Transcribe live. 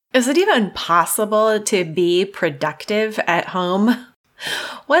Is it even possible to be productive at home?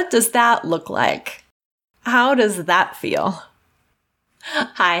 What does that look like? How does that feel?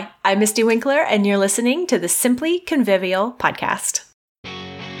 Hi, I'm Misty Winkler, and you're listening to the Simply Convivial podcast.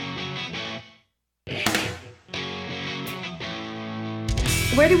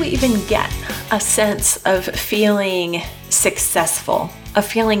 Where do we even get a sense of feeling successful, of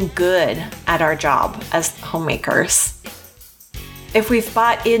feeling good at our job as homemakers? If we've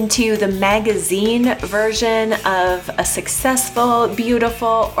bought into the magazine version of a successful,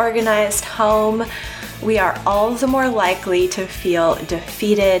 beautiful, organized home, we are all the more likely to feel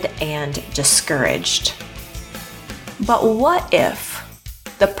defeated and discouraged. But what if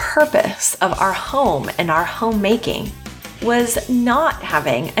the purpose of our home and our homemaking was not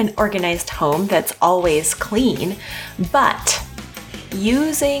having an organized home that's always clean, but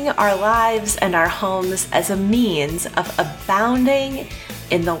using our lives and our homes as a means of abounding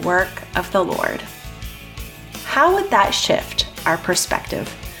in the work of the Lord? How would that shift our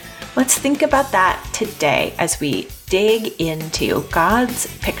perspective? Let's think about that today as we dig into God's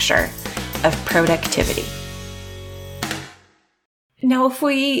picture of productivity. Now, if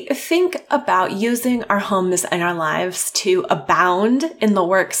we think about using our homes and our lives to abound in the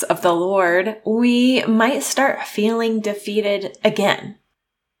works of the Lord, we might start feeling defeated again,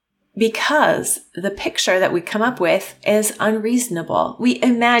 because the picture that we come up with is unreasonable. We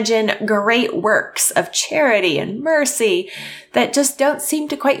imagine great works of charity and mercy that just don't seem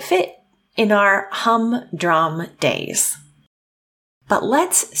to quite fit in our humdrum days. But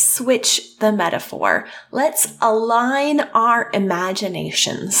let's switch the metaphor. Let's align our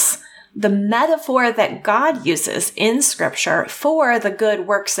imaginations. The metaphor that God uses in Scripture for the good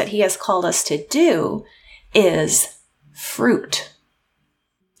works that He has called us to do is fruit.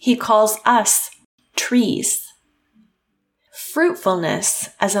 He calls us trees. Fruitfulness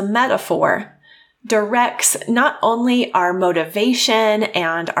as a metaphor directs not only our motivation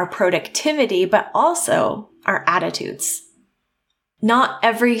and our productivity, but also our attitudes. Not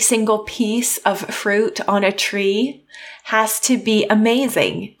every single piece of fruit on a tree has to be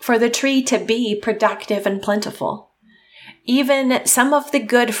amazing for the tree to be productive and plentiful. Even some of the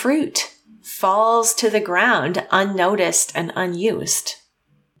good fruit falls to the ground unnoticed and unused.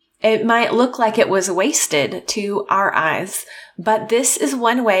 It might look like it was wasted to our eyes, but this is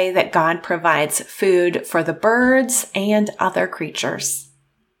one way that God provides food for the birds and other creatures.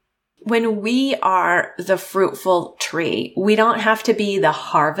 When we are the fruitful tree, we don't have to be the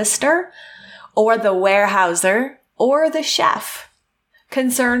harvester or the warehouser or the chef,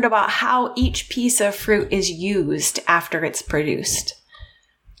 concerned about how each piece of fruit is used after it's produced.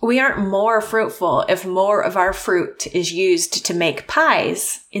 We aren't more fruitful if more of our fruit is used to make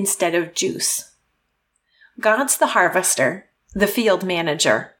pies instead of juice. God's the harvester, the field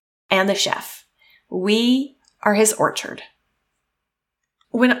manager, and the chef. We are His orchard.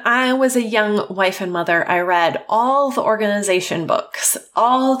 When I was a young wife and mother, I read all the organization books,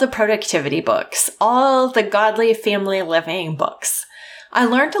 all the productivity books, all the godly family living books. I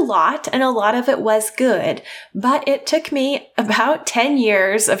learned a lot, and a lot of it was good, but it took me about 10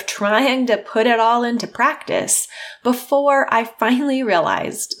 years of trying to put it all into practice before I finally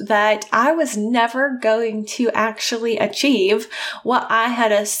realized that I was never going to actually achieve what I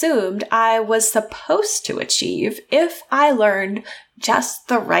had assumed I was supposed to achieve if I learned just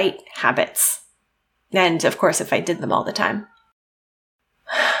the right habits. And of course, if I did them all the time.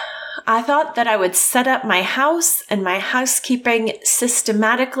 I thought that I would set up my house and my housekeeping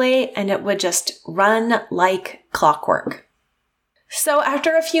systematically, and it would just run like clockwork. So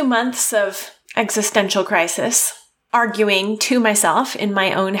after a few months of existential crisis, arguing to myself in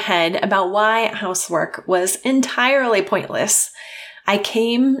my own head about why housework was entirely pointless, I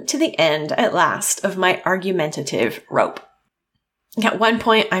came to the end at last of my argumentative rope. At one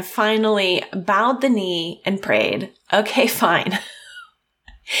point, I finally bowed the knee and prayed, okay, fine.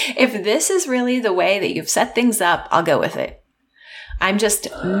 If this is really the way that you've set things up, I'll go with it. I'm just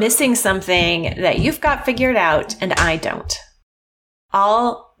missing something that you've got figured out and I don't.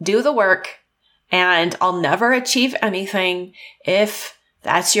 I'll do the work and I'll never achieve anything if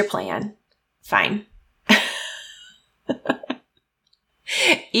that's your plan. Fine.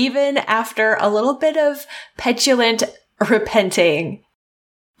 Even after a little bit of petulant repenting,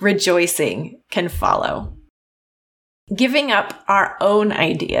 rejoicing can follow. Giving up our own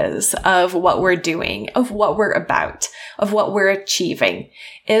ideas of what we're doing, of what we're about, of what we're achieving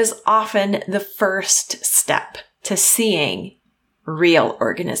is often the first step to seeing real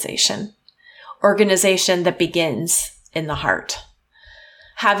organization. Organization that begins in the heart.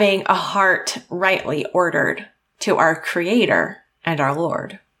 Having a heart rightly ordered to our Creator and our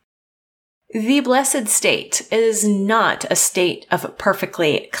Lord. The blessed state is not a state of a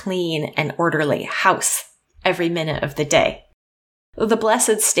perfectly clean and orderly house every minute of the day. The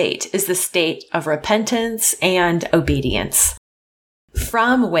blessed state is the state of repentance and obedience,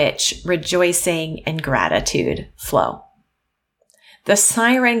 from which rejoicing and gratitude flow. The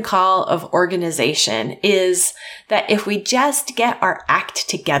siren call of organization is that if we just get our act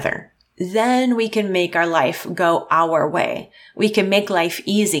together, then we can make our life go our way. We can make life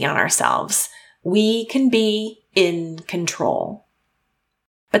easy on ourselves. We can be in control.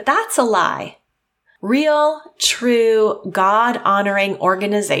 But that's a lie. Real, true, God-honoring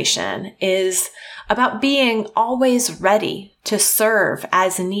organization is about being always ready to serve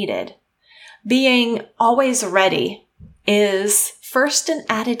as needed. Being always ready is first an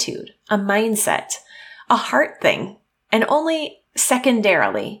attitude, a mindset, a heart thing, and only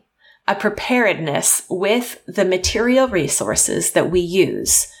secondarily a preparedness with the material resources that we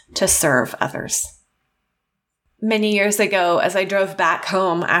use to serve others. Many years ago, as I drove back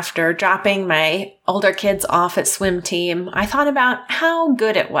home after dropping my older kids off at swim team, I thought about how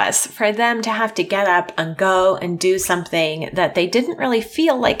good it was for them to have to get up and go and do something that they didn't really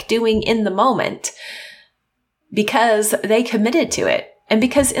feel like doing in the moment because they committed to it and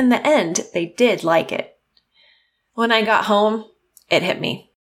because in the end, they did like it. When I got home, it hit me.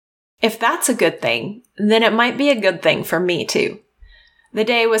 If that's a good thing, then it might be a good thing for me too. The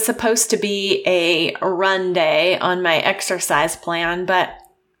day was supposed to be a run day on my exercise plan, but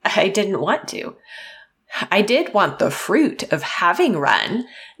I didn't want to. I did want the fruit of having run,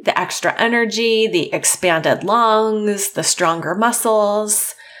 the extra energy, the expanded lungs, the stronger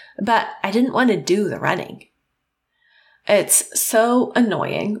muscles, but I didn't want to do the running. It's so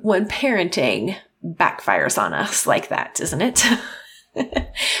annoying when parenting backfires on us like that, isn't it?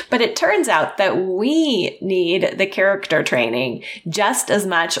 But it turns out that we need the character training just as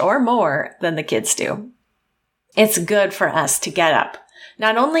much or more than the kids do. It's good for us to get up,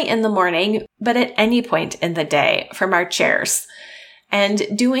 not only in the morning, but at any point in the day from our chairs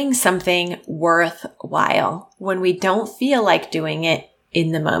and doing something worthwhile when we don't feel like doing it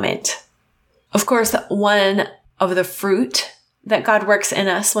in the moment. Of course, one of the fruit that God works in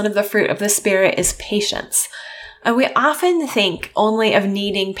us, one of the fruit of the Spirit is patience. And we often think only of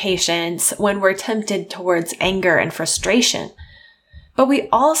needing patience when we're tempted towards anger and frustration. But we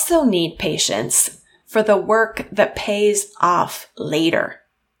also need patience for the work that pays off later.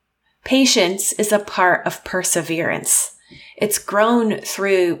 Patience is a part of perseverance. It's grown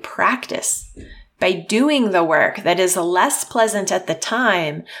through practice by doing the work that is less pleasant at the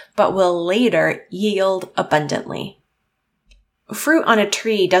time, but will later yield abundantly. Fruit on a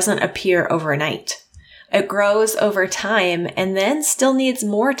tree doesn't appear overnight. It grows over time and then still needs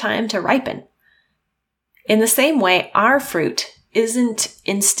more time to ripen. In the same way, our fruit isn't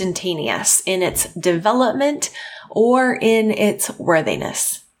instantaneous in its development or in its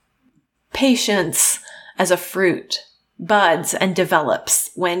worthiness. Patience as a fruit buds and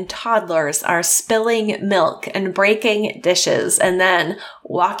develops when toddlers are spilling milk and breaking dishes and then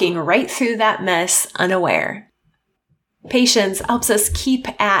walking right through that mess unaware. Patience helps us keep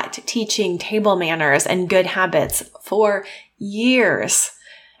at teaching table manners and good habits for years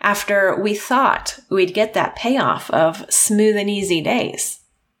after we thought we'd get that payoff of smooth and easy days.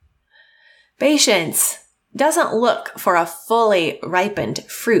 Patience doesn't look for a fully ripened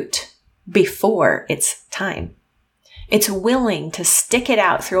fruit before it's time. It's willing to stick it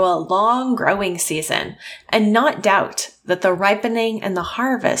out through a long growing season and not doubt that the ripening and the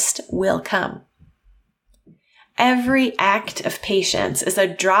harvest will come. Every act of patience is a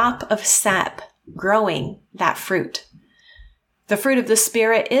drop of sap growing that fruit. The fruit of the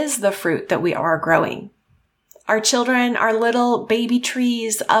Spirit is the fruit that we are growing. Our children are little baby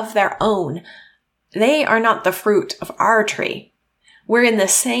trees of their own. They are not the fruit of our tree. We're in the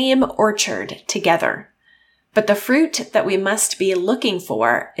same orchard together. But the fruit that we must be looking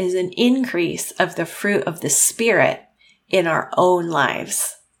for is an increase of the fruit of the Spirit in our own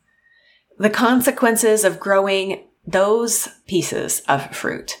lives. The consequences of growing those pieces of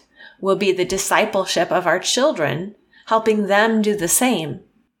fruit will be the discipleship of our children, helping them do the same.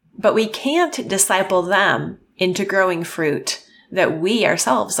 But we can't disciple them into growing fruit that we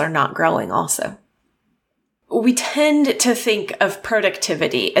ourselves are not growing also. We tend to think of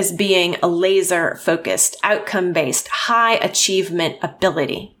productivity as being a laser-focused, outcome-based, high-achievement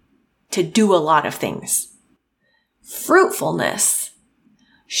ability to do a lot of things. Fruitfulness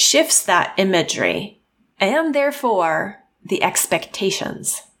shifts that imagery and therefore the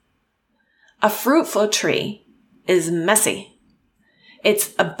expectations. A fruitful tree is messy.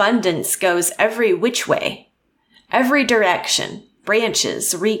 Its abundance goes every which way, every direction,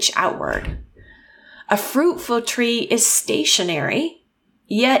 branches reach outward. A fruitful tree is stationary,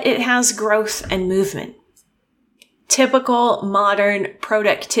 yet it has growth and movement. Typical modern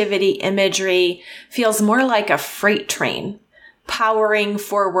productivity imagery feels more like a freight train, powering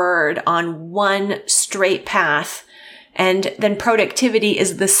forward on one straight path, and then productivity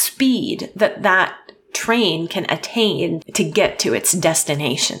is the speed that train can attain to get to its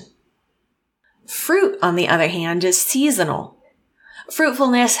destination. Fruit, on the other hand, is seasonal.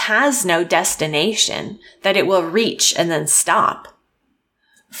 Fruitfulness has no destination that it will reach and then stop.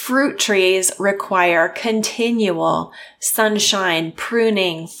 Fruit trees require continual sunshine,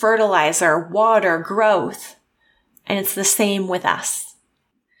 pruning, fertilizer, water, growth. And it's the same with us.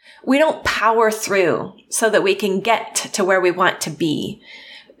 We don't power through so that we can get to where we want to be.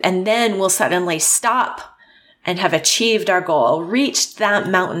 And then we'll suddenly stop and have achieved our goal, reached that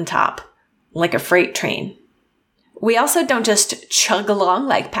mountaintop like a freight train. We also don't just chug along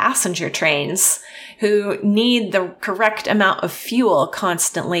like passenger trains who need the correct amount of fuel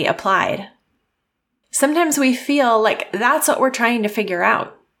constantly applied. Sometimes we feel like that's what we're trying to figure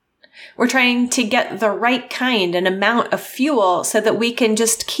out. We're trying to get the right kind and amount of fuel so that we can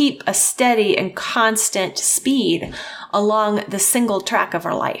just keep a steady and constant speed along the single track of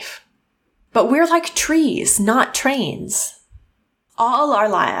our life. But we're like trees, not trains. All our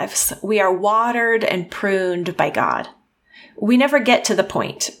lives, we are watered and pruned by God. We never get to the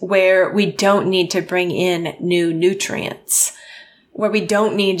point where we don't need to bring in new nutrients, where we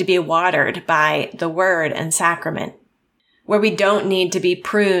don't need to be watered by the word and sacrament, where we don't need to be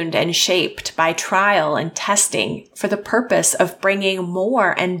pruned and shaped by trial and testing for the purpose of bringing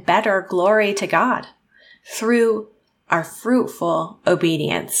more and better glory to God through our fruitful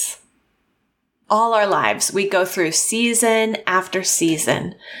obedience. All our lives, we go through season after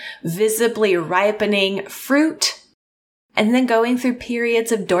season, visibly ripening fruit, and then going through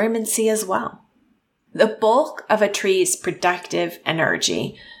periods of dormancy as well. The bulk of a tree's productive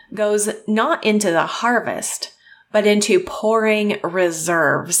energy goes not into the harvest, but into pouring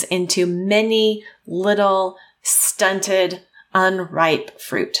reserves into many little stunted, unripe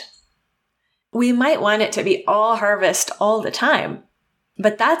fruit. We might want it to be all harvest all the time,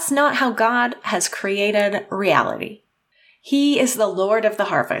 but that's not how God has created reality. He is the Lord of the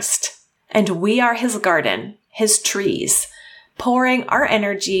harvest, and we are His garden, His trees, pouring our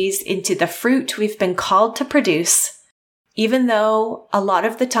energies into the fruit we've been called to produce, even though a lot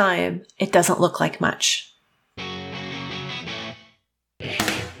of the time it doesn't look like much.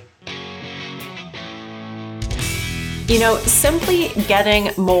 Simply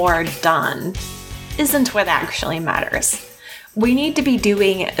getting more done isn't what actually matters. We need to be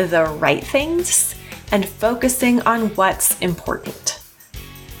doing the right things and focusing on what's important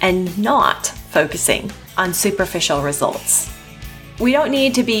and not focusing on superficial results. We don't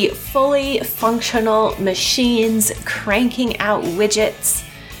need to be fully functional machines cranking out widgets.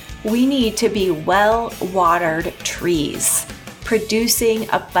 We need to be well-watered trees, producing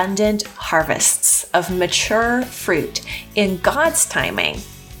abundant harvests of mature fruit in God's timing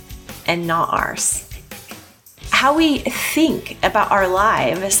and not ours. How we think about our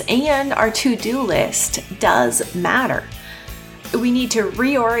lives and our to-do list does matter. We need to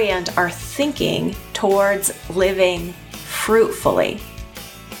reorient our thinking towards living fruitfully.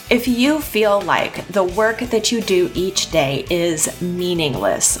 If you feel like the work that you do each day is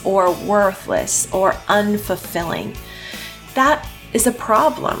meaningless or worthless or unfulfilling, that is a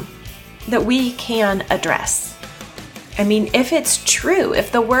problem that we can address. If it's true,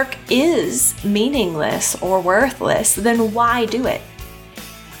 if the work is meaningless or worthless, then why do it?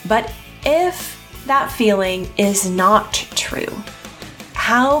 But if that feeling is not true,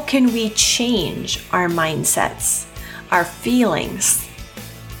 how can we change our mindsets, our feelings,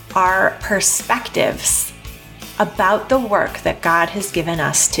 our perspectives about the work that God has given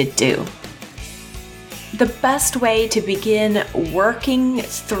us to do? The best way to begin working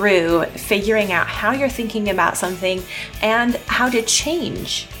through figuring out how you're thinking about something and how to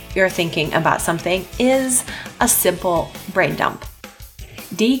change your thinking about something is a simple brain dump.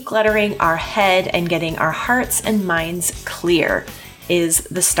 Decluttering our head and getting our hearts and minds clear is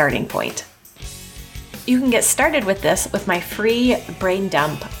the starting point. You can get started with this with my free brain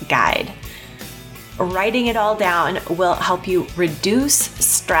dump guide. Writing it all down will help you reduce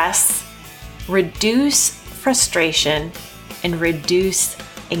stress, reduce frustration, and reduce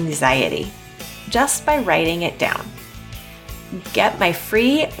anxiety just by writing it down. Get my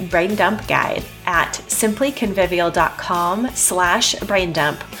free brain dump guide at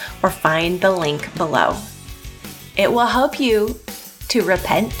simplyconvivial.com/braindump or find the link below. It will help you to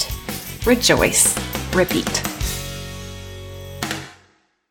repent, rejoice, repeat.